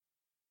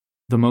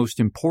The most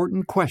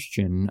important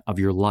question of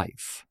your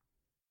life.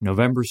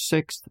 November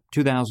 6th,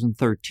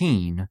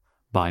 2013,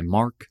 by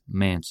Mark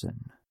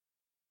Manson.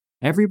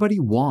 Everybody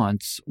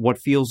wants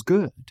what feels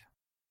good.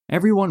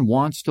 Everyone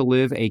wants to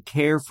live a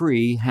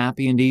carefree,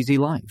 happy, and easy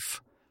life,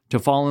 to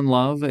fall in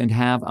love and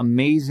have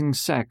amazing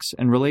sex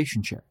and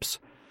relationships,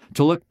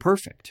 to look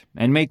perfect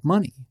and make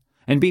money,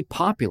 and be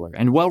popular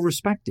and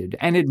well-respected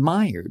and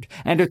admired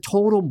and a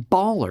total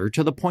baller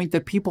to the point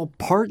that people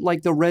part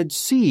like the Red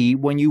Sea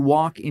when you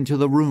walk into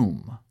the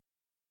room.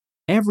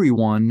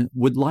 Everyone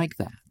would like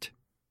that.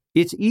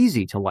 It's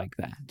easy to like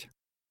that.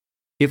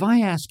 If I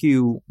ask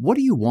you, what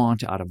do you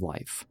want out of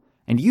life?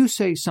 And you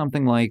say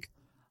something like,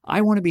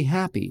 I want to be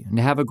happy and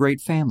have a great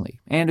family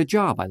and a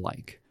job I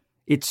like.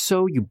 It's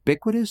so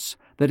ubiquitous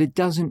that it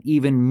doesn't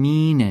even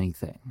mean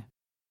anything.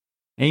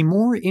 A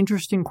more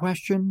interesting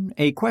question,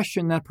 a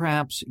question that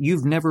perhaps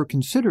you've never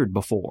considered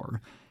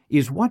before,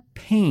 is what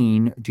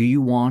pain do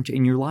you want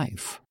in your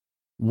life?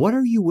 What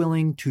are you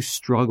willing to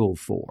struggle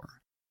for?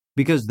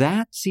 Because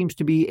that seems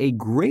to be a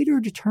greater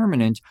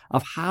determinant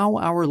of how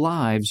our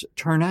lives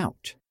turn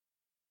out.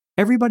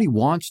 Everybody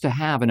wants to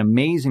have an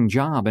amazing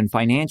job and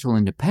financial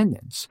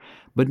independence,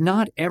 but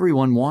not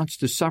everyone wants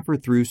to suffer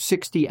through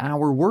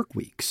 60-hour work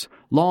weeks,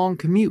 long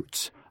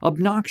commutes,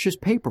 obnoxious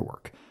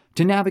paperwork,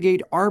 to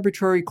navigate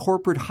arbitrary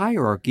corporate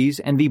hierarchies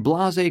and the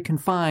blasé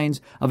confines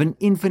of an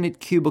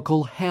infinite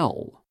cubicle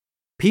hell.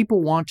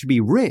 People want to be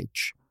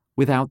rich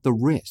without the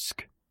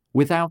risk,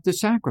 without the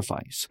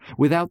sacrifice,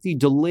 without the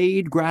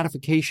delayed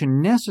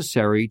gratification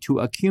necessary to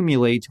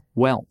accumulate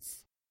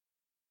wealth.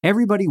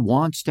 Everybody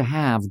wants to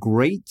have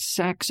great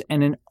sex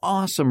and an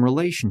awesome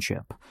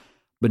relationship,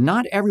 but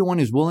not everyone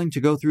is willing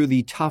to go through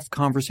the tough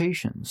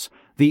conversations,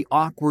 the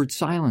awkward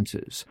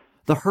silences,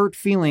 the hurt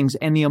feelings,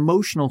 and the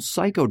emotional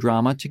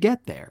psychodrama to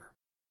get there.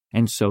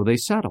 And so they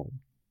settle.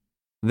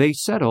 They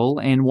settle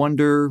and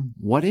wonder,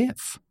 what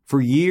if? For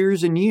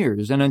years and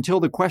years, and until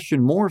the question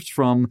morphs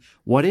from,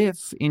 what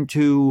if,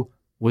 into,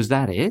 was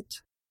that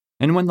it?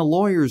 And when the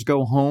lawyers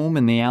go home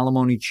and the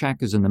alimony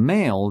check is in the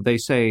mail, they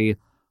say,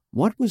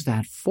 what was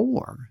that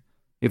for?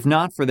 If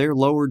not for their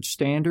lowered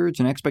standards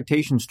and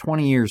expectations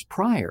 20 years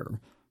prior,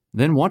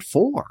 then what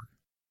for?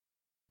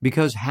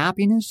 Because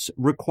happiness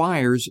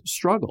requires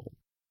struggle.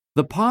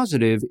 The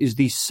positive is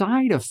the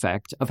side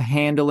effect of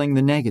handling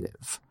the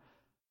negative.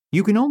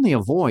 You can only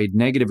avoid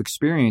negative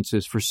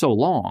experiences for so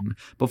long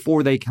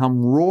before they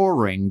come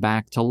roaring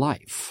back to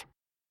life.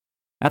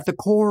 At the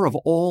core of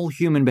all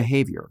human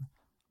behavior,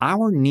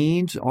 our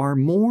needs are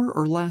more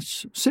or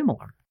less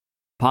similar.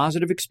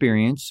 Positive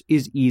experience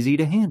is easy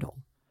to handle.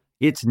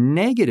 It's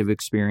negative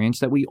experience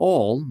that we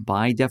all,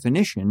 by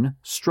definition,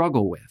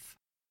 struggle with.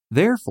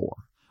 Therefore,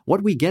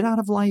 what we get out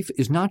of life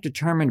is not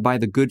determined by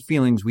the good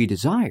feelings we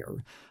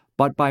desire,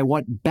 but by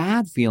what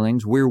bad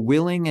feelings we're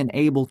willing and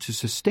able to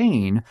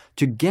sustain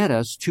to get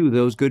us to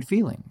those good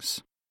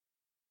feelings.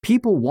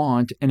 People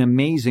want an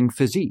amazing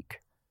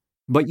physique,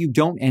 but you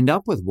don't end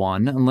up with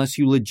one unless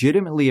you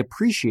legitimately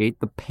appreciate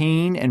the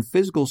pain and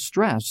physical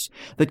stress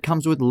that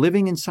comes with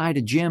living inside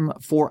a gym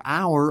for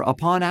hour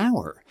upon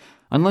hour,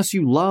 unless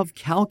you love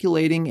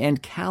calculating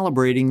and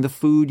calibrating the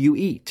food you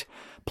eat,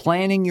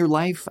 planning your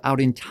life out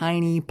in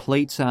tiny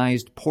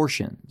plate-sized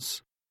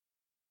portions.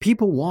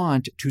 People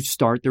want to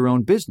start their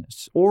own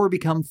business or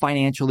become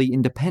financially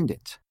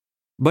independent.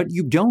 But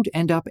you don't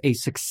end up a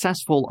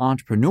successful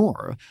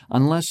entrepreneur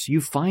unless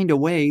you find a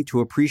way to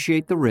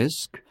appreciate the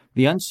risk,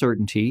 the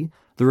uncertainty,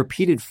 the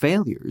repeated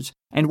failures,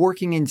 and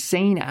working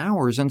insane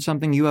hours on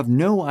something you have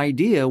no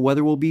idea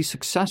whether will be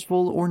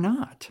successful or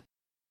not.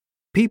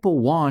 People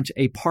want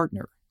a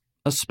partner,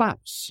 a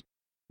spouse.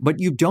 But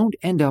you don't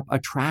end up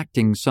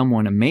attracting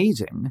someone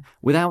amazing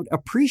without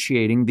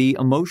appreciating the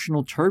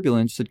emotional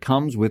turbulence that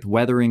comes with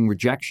weathering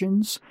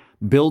rejections,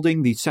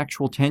 building the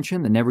sexual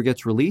tension that never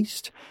gets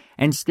released,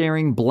 and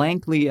staring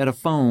blankly at a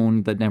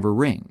phone that never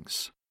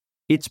rings.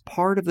 It's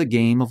part of the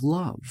game of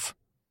love.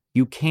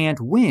 You can't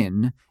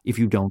win if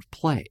you don't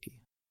play.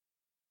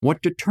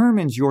 What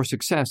determines your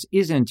success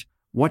isn't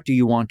what do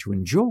you want to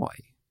enjoy.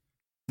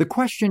 The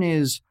question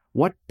is,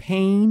 what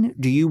pain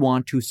do you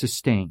want to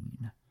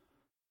sustain?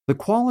 The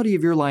quality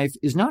of your life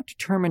is not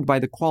determined by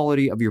the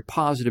quality of your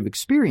positive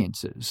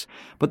experiences,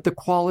 but the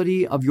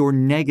quality of your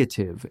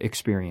negative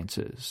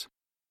experiences.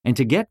 And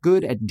to get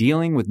good at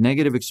dealing with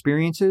negative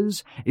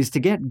experiences is to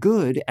get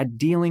good at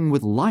dealing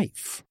with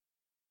life.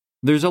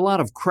 There's a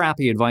lot of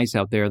crappy advice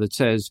out there that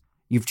says,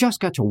 you've just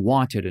got to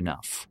want it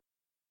enough.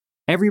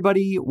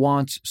 Everybody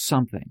wants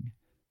something,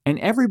 and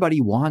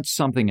everybody wants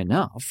something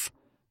enough.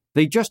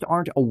 They just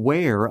aren't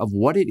aware of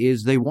what it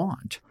is they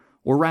want,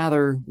 or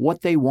rather,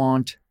 what they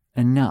want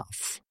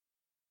enough.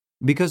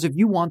 Because if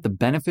you want the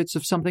benefits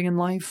of something in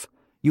life,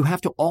 you have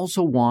to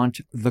also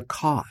want the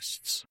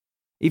costs.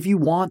 If you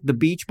want the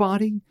beach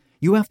body,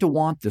 you have to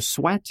want the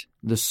sweat,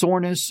 the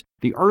soreness,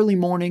 the early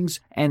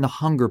mornings, and the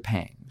hunger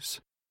pangs.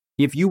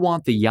 If you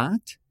want the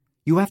yacht,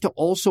 you have to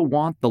also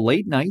want the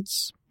late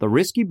nights, the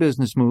risky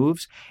business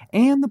moves,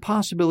 and the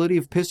possibility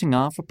of pissing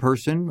off a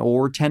person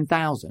or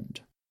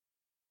 10,000.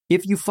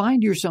 If you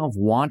find yourself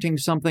wanting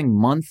something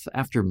month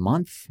after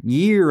month,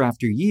 year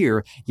after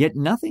year, yet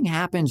nothing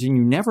happens and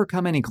you never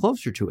come any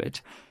closer to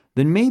it,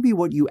 then maybe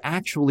what you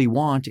actually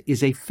want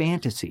is a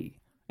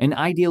fantasy, an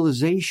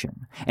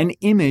idealization, an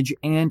image,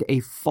 and a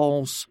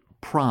false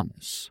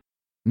promise.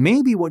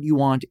 Maybe what you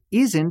want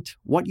isn't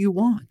what you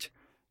want.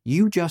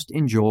 You just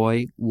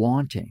enjoy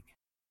wanting.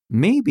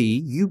 Maybe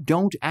you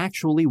don't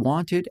actually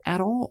want it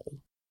at all.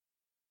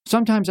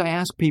 Sometimes I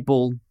ask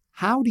people,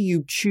 how do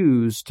you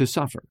choose to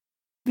suffer?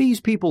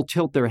 These people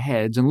tilt their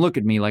heads and look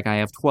at me like I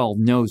have 12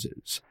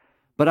 noses.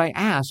 But I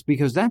ask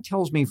because that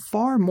tells me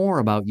far more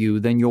about you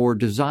than your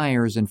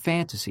desires and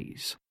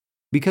fantasies.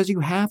 Because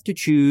you have to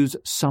choose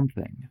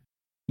something.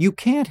 You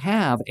can't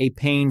have a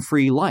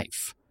pain-free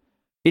life.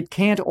 It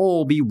can't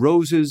all be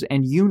roses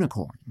and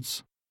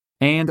unicorns.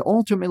 And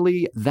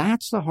ultimately,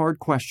 that's the hard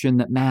question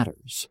that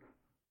matters.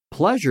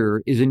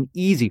 Pleasure is an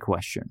easy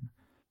question,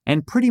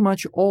 and pretty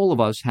much all of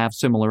us have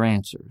similar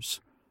answers.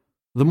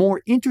 The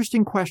more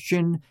interesting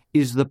question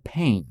is the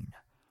pain.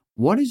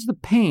 What is the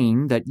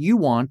pain that you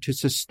want to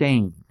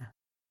sustain?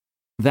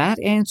 That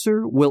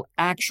answer will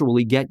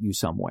actually get you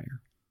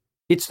somewhere.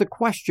 It's the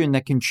question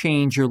that can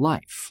change your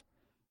life.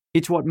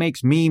 It's what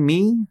makes me,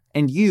 me,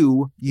 and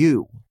you,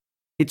 you.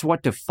 It's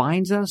what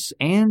defines us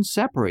and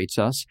separates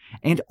us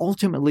and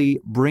ultimately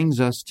brings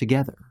us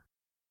together.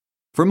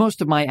 For most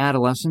of my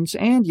adolescence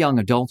and young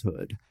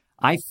adulthood,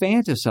 I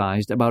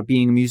fantasized about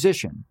being a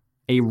musician,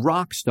 a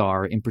rock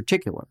star in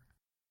particular.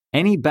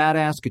 Any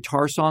badass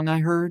guitar song I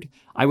heard,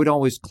 I would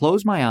always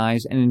close my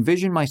eyes and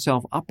envision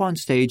myself up on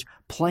stage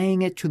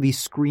playing it to the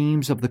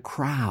screams of the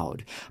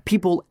crowd,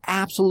 people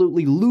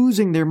absolutely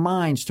losing their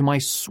minds to my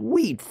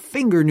sweet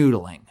finger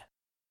noodling.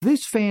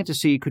 This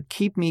fantasy could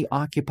keep me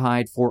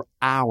occupied for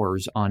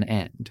hours on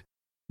end.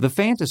 The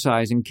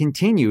fantasizing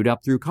continued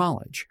up through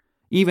college,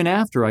 even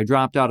after I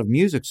dropped out of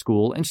music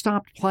school and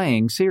stopped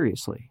playing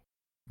seriously.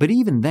 But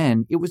even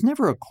then, it was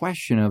never a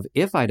question of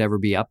if I'd ever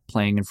be up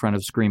playing in front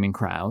of screaming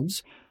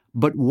crowds,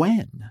 but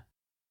when.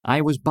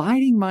 I was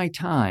biding my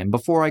time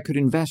before I could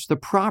invest the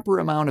proper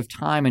amount of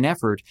time and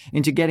effort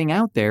into getting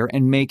out there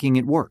and making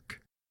it work.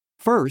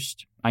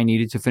 First, I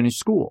needed to finish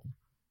school.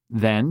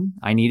 Then,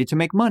 I needed to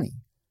make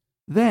money.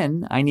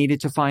 Then, I needed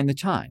to find the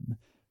time.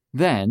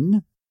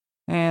 Then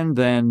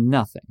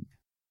nothing.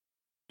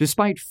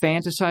 Despite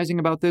fantasizing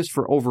about this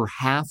for over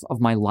half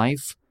of my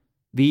life,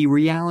 the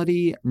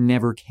reality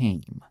never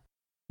came.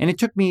 And it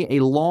took me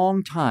a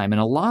long time and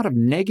a lot of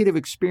negative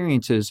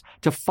experiences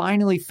to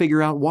finally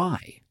figure out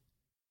why.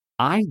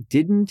 I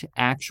didn't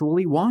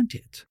actually want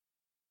it.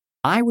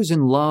 I was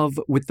in love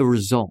with the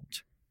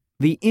result,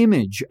 the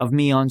image of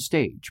me on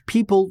stage,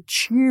 people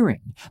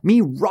cheering,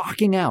 me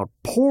rocking out,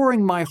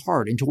 pouring my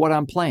heart into what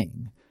I'm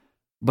playing.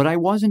 But I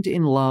wasn't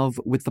in love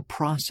with the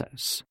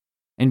process.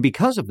 And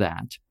because of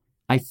that,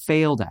 I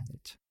failed at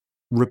it.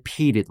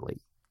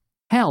 Repeatedly.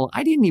 Hell,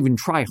 I didn't even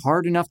try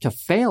hard enough to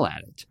fail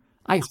at it.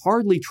 I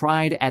hardly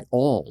tried at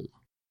all.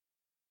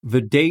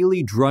 The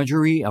daily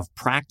drudgery of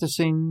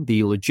practicing,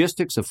 the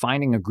logistics of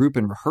finding a group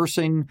and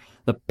rehearsing,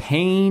 the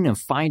pain of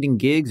finding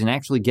gigs and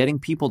actually getting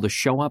people to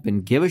show up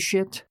and give a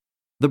shit,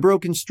 the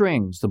broken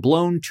strings, the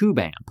blown tube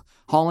amp,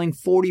 hauling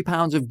 40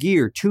 pounds of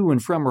gear to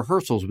and from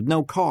rehearsals with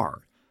no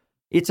car.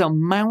 It's a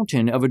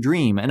mountain of a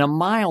dream and a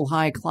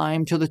mile-high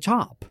climb to the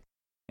top.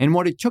 And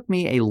what it took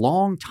me a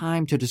long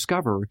time to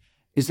discover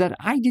is that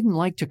I didn't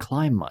like to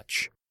climb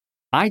much.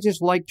 I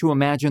just like to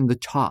imagine the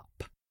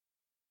top.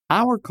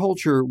 Our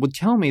culture would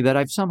tell me that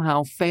I've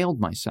somehow failed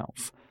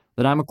myself,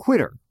 that I'm a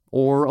quitter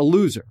or a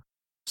loser.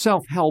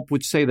 Self-help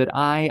would say that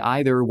I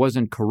either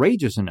wasn't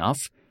courageous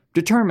enough,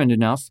 determined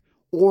enough,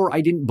 or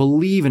I didn't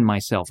believe in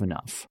myself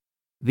enough.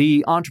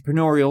 The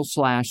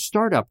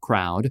entrepreneurial/startup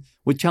crowd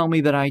would tell me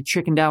that I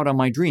chickened out on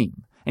my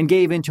dream and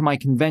gave into my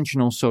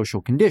conventional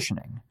social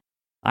conditioning.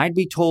 I'd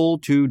be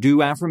told to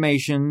do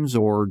affirmations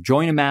or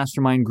join a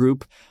mastermind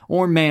group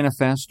or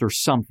manifest or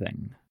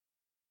something.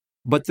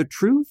 But the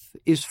truth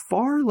is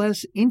far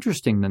less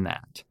interesting than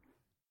that.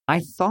 I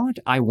thought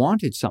I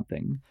wanted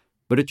something,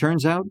 but it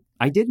turns out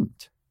I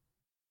didn't.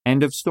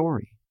 End of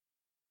story.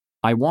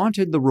 I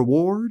wanted the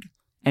reward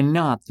and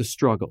not the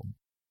struggle.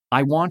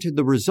 I wanted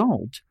the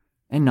result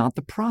and not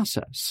the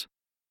process.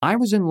 I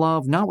was in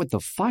love not with the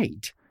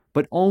fight,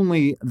 but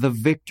only the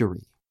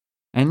victory.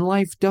 And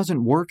life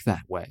doesn't work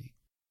that way.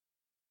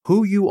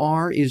 Who you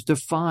are is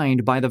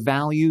defined by the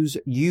values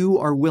you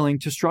are willing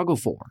to struggle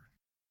for.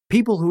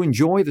 People who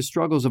enjoy the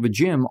struggles of a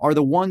gym are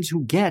the ones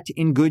who get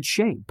in good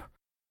shape.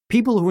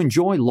 People who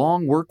enjoy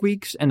long work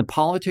weeks and the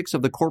politics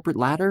of the corporate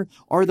ladder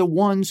are the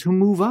ones who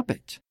move up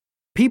it.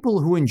 People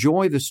who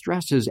enjoy the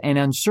stresses and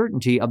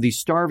uncertainty of the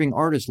starving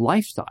artist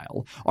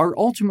lifestyle are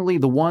ultimately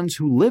the ones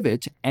who live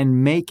it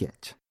and make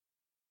it.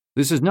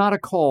 This is not a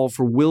call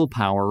for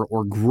willpower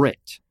or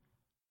grit.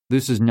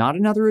 This is not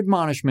another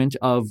admonishment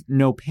of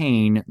no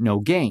pain, no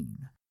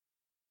gain.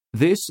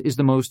 This is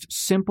the most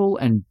simple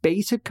and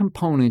basic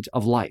component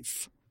of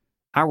life.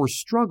 Our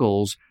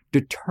struggles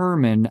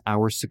determine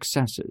our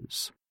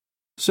successes.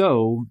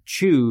 So,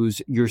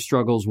 choose your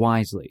struggles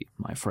wisely,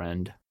 my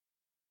friend.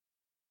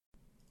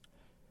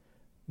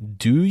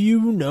 Do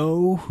you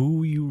know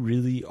who you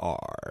really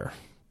are?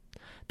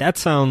 That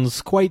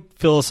sounds quite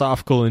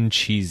philosophical and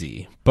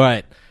cheesy,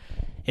 but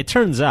it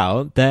turns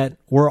out that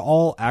we're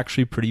all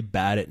actually pretty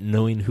bad at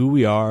knowing who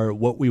we are,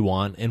 what we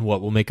want, and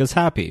what will make us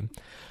happy.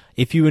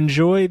 If you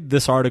enjoyed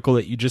this article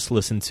that you just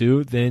listened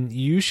to, then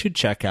you should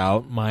check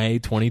out my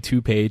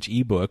 22-page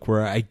ebook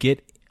where I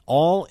get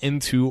all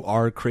into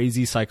our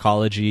crazy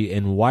psychology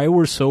and why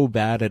we're so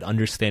bad at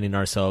understanding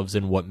ourselves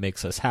and what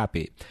makes us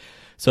happy.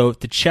 So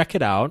to check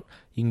it out,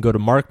 you can go to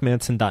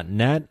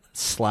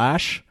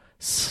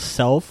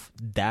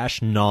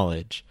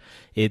markmanson.net/self-knowledge.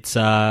 It's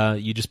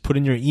you just put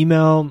in your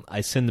email.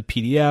 I send the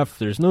PDF.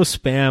 There's no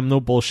spam,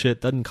 no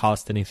bullshit. Doesn't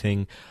cost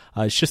anything.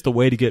 It's just a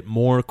way to get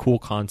more cool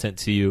content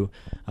to you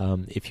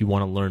if you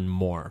want to learn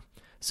more.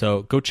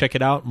 So go check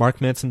it out.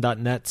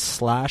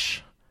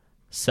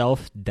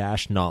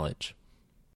 markmanson.net/self-knowledge.